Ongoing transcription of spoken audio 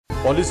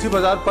Policy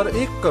बाजार पर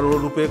 1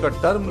 करोड़ रुपए का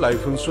टर्म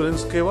लाइफ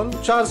इंश्योरेंस केवल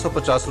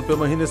 450 रुपए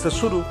महीने से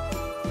शुरू।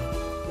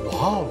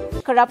 Wow.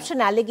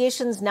 Corruption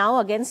allegations now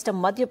against a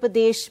Madhya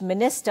Pradesh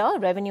minister,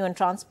 Revenue and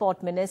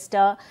Transport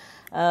Minister,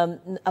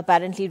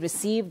 apparently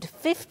received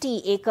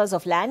 50 acres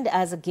of land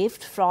as a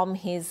gift from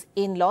his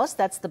in-laws.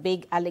 That's the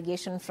big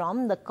allegation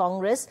from the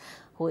Congress,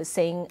 who is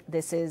saying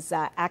this is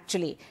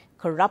actually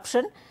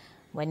corruption.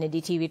 When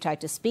NDTV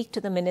tried to speak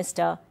to the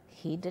minister,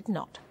 he did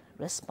not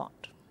respond.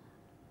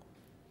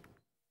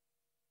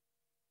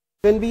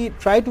 When we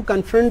try to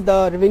confront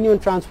the Revenue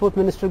and Transport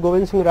Minister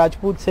Govind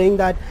Singh saying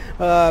that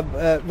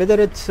whether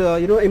it's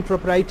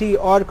impropriety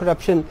or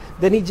corruption,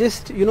 then he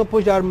just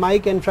pushed our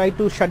mic and tried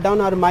to shut down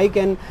our mic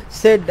and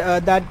said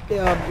that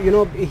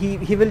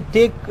he will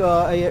take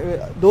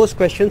those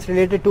questions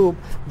related to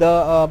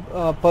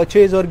the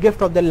purchase or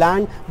gift of the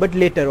land, but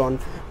later on.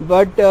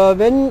 But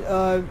when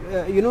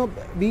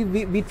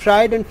we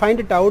tried and find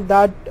it out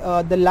that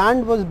the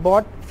land was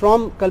bought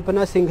from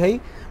Kalpana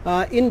Singhai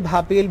in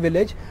Bhapel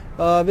village,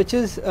 which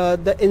is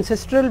the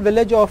ancestral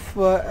village of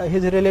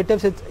his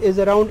relatives. It is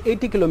around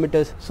 80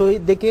 kilometers. So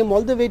they came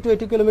all the way to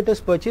 80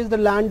 kilometers, purchased the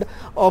land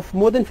of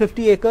more than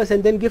 50 acres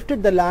and then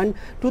gifted the land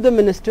to the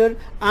minister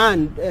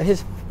and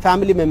his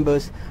family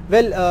members.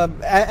 Well,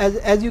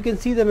 as you can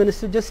see, the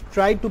minister just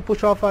tried to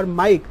push off our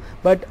mic,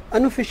 but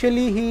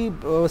unofficially he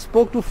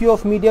spoke to few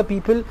of media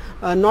people,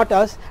 not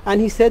us, and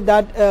he said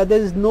that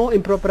there is no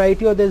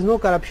impropriety or there is no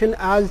corruption,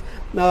 as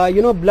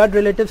blood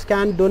relatives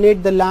can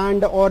donate the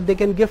land or they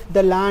can gift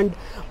the land,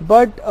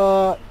 but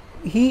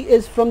he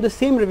is from the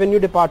same revenue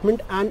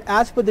department, and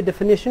as per the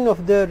definition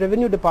of the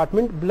revenue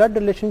department, blood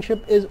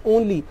relationship is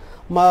only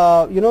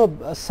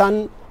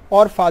son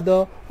or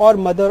father or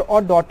mother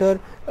or daughter.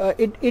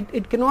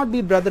 It cannot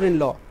be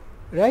brother-in-law,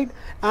 right?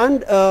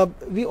 And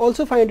we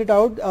also find it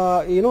out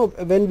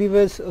when we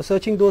were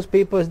searching those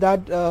papers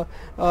that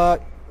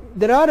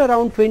there are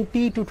around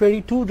 20 to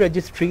 22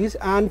 registries,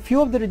 and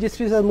few of the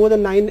registries are more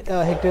than 9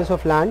 hectares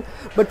of land,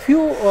 but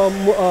few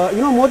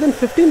more than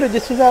 15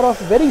 registries are of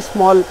very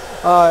small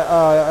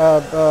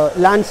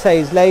land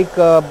size, like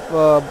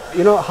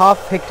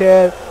half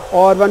hectare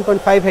or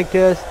 1.5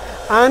 hectares.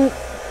 And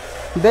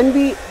when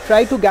we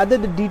try to gather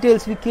the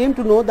details, we came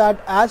to know that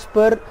as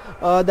per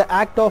the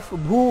act of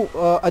Bhu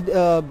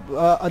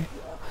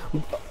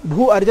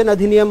Arjan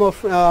Adhiniyam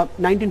of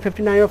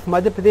 1959 of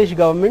Madhya Pradesh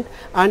government,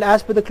 and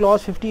as per the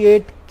clause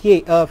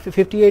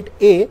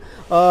 58A,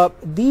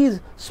 these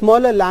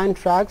smaller land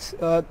tracts,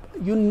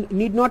 you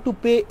need not to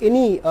pay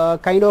any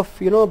kind of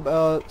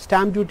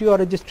stamp duty or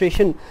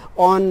registration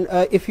on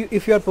if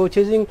you are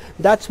purchasing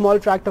that small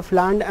tract of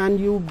land, and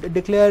you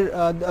declare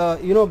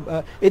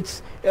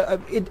it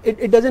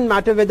doesn't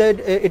matter whether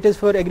it is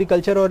for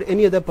agriculture or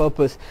any other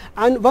purpose.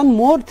 And one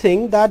more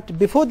thing, that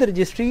before the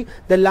registry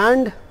the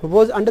land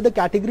was under the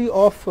category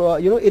of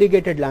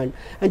irrigated land,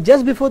 and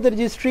just before the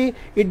registry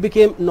it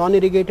became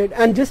non-irrigated,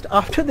 and just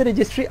after the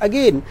registry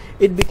again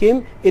it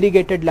became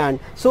irrigated land.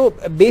 So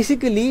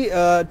basically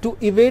to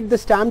evade the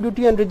stamp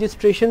duty and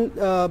registration,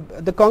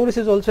 the Congress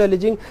is also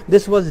alleging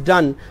this was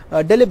done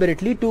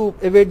deliberately to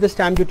evade the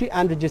stamp duty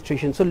and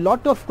registration. So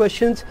lot of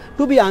questions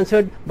to be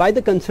answered by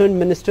the concerned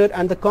minister,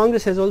 and the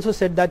Congress has also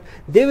said that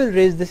they will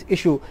raise this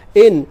issue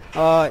in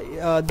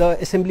the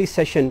assembly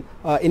session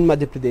in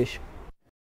Madhya Pradesh.